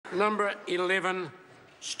Number 11,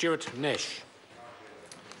 Stuart Nash.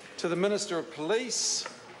 To the Minister of Police,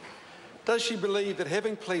 does she believe that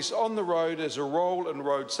having police on the road is a role in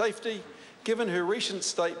road safety, given her recent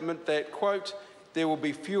statement that, quote, there will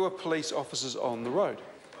be fewer police officers on the road,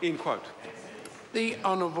 end quote? The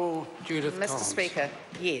Honourable Judith Mr. Collins. Speaker,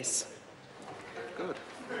 yes. Good.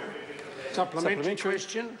 Supplementary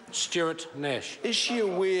question, Stuart Nash. Is she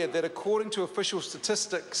aware that according to official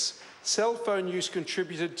statistics, cell phone use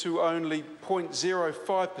contributed to only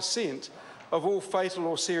 0.05% of all fatal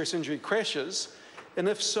or serious injury crashes? And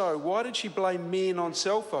if so, why did she blame men on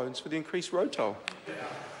cell phones for the increased road toll?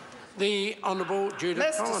 The Honourable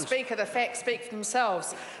Judith Collins. Mr. Speaker, the facts speak for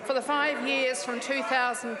themselves. For the 5 years from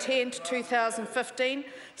 2010 to 2015,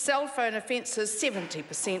 cell phone offences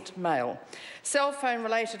 70% male. Cell phone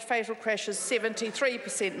related fatal crashes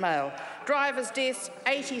 73% male. Drivers' deaths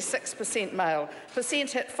 86% male.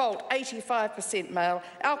 Percent at fault 85% male.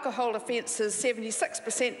 Alcohol offences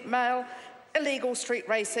 76% male. Illegal street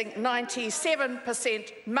racing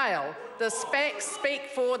 97% male. The facts speak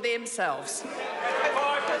for themselves.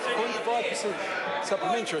 0.5%.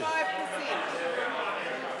 Supplementary.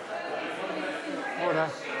 Order.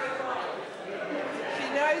 She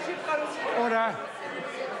knows you've got to... Order.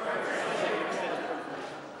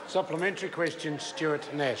 Supplementary question,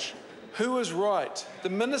 Stuart Nash. Who was right? The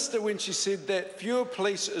Minister when she said that fewer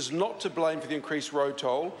police is not to blame for the increased road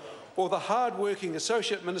toll, or the hard-working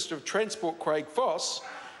Associate Minister of Transport, Craig Foss,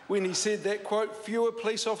 when he said that, quote, fewer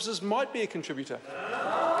police officers might be a contributor?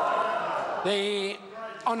 The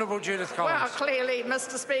Honourable Judith Collins. Well, clearly,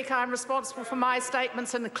 Mr. Speaker, I'm responsible for my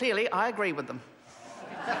statements, and clearly I agree with them.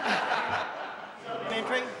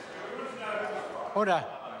 Order.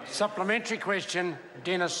 Supplementary question,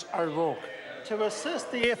 Dennis O'Rourke. To assist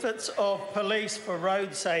the efforts of police for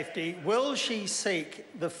road safety, will she seek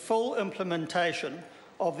the full implementation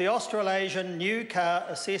of the Australasian New Car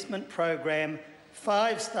Assessment Program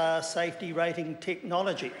 5-star safety rating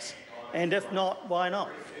technologies? And if not, why not?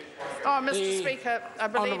 Oh, Mr. Speaker, I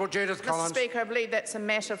believe, Honourable Judith Collins. Mr. Speaker, I believe that's a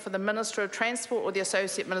matter for the Minister of Transport or the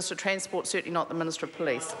Associate Minister of Transport, certainly not the Minister of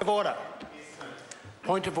Police. Of order.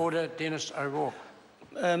 Point of order, Dennis O'Rourke.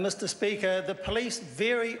 Mr. Speaker, the police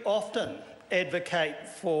very often advocate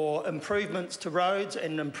for improvements to roads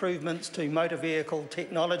and improvements to motor vehicle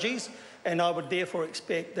technologies, and I would therefore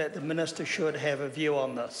expect that the Minister should have a view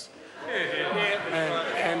on this.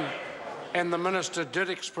 And the Minister did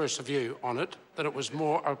express a view on it, that it was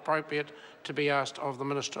more appropriate to be asked of the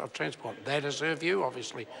Minister of Transport. That is her view,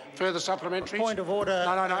 obviously. Further supplementaries? Point of order.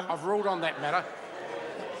 No, I've ruled on that matter.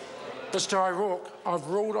 Mr O'Rourke, I've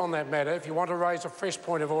ruled on that matter. If you want to raise a fresh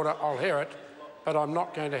point of order, I'll hear it, but I'm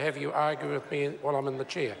not going to have you argue with me while I'm in the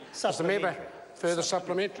chair. Mr Member, further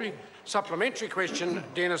supplementary? Supplementary question,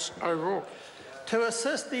 Dennis O'Rourke. To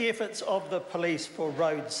assist the efforts of the police for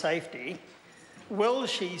road safety, will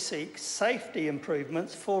she seek safety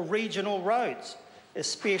improvements for regional roads,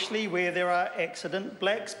 especially where there are accident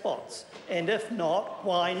black spots? And if not,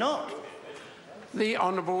 why not? The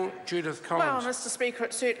Honourable Judith Collins. Well, Mr. Speaker,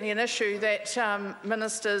 it's certainly an issue that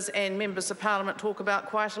ministers and members of Parliament talk about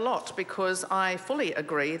quite a lot, because I fully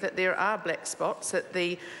agree that there are black spots, that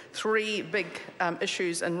the three big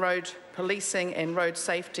issues in road policing and road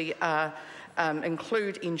safety are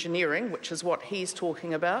include engineering, which is what he's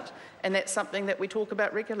talking about, and that's something that we talk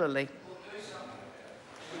about regularly.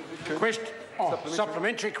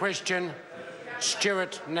 Supplementary question,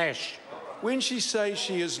 Stuart Nash. When she says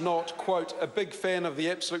she is not, quote, a big fan of the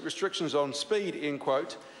absolute restrictions on speed, end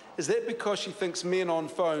quote, is that because she thinks men on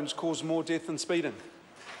phones cause more death than speeding?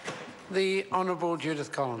 The Honourable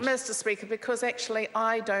Judith Collins. Mr. Speaker, because actually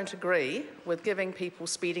I don't agree with giving people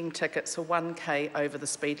speeding tickets for 1k over the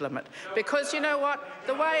speed limit. Because you know what?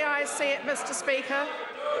 The way I see it, Mr. Speaker...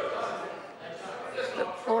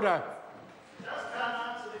 Order.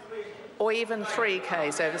 Or even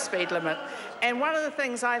 3k's over the speed limit. And one of the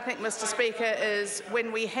things I think, Mr. Speaker, is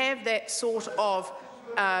when we have that sort of,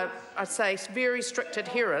 I'd say, very strict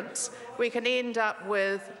adherence, we can end up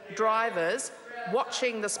with drivers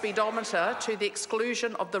watching the speedometer to the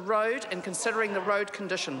exclusion of the road and considering the road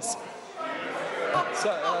conditions.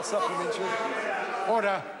 Supplementary.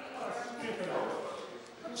 Order.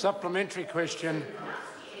 Supplementary question,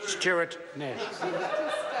 Stuart Nash.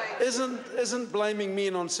 Isn't blaming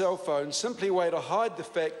men on cell phones simply a way to hide the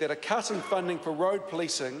fact that a cut in funding for road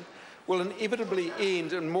policing will inevitably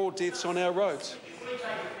end in more deaths on our roads?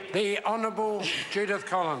 The Honourable Judith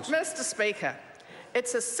Collins. Mr. Speaker,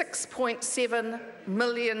 it's a $6.7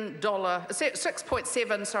 million,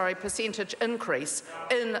 6.7% increase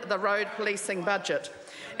in the road policing budget.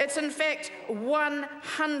 It's in fact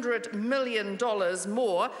 $100 million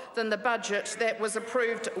more than the budget that was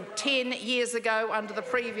approved 10 years ago under the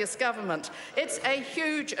previous government. It's a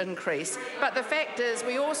huge increase, but the fact is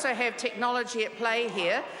we also have technology at play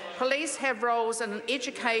here. Police have roles in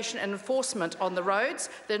education and enforcement on the roads.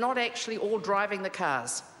 They're not actually all driving the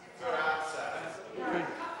cars.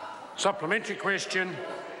 Supplementary question,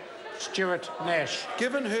 Stuart Nash.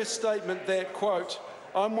 Given her statement that, quote,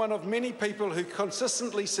 "I'm one of many people who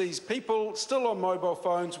consistently sees people still on mobile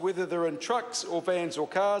phones, whether they're in trucks or vans or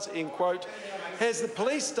cars," end quote, has the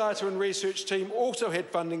police data and research team also had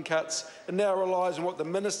funding cuts and now relies on what the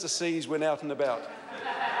minister sees when out and about?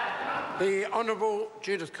 The Honourable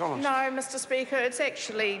Judith Collins. No, Mr Speaker, it's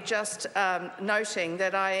actually just noting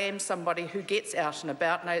that I am somebody who gets out and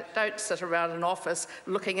about and I don't sit around an office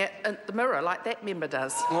looking at the mirror like that member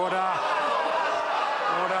does. Order.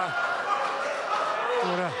 Order.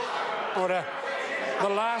 Order.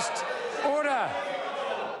 Order.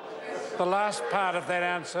 The last part of that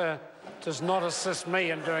answer does not assist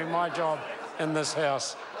me in doing my job in this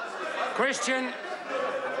House. Question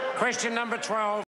number 12.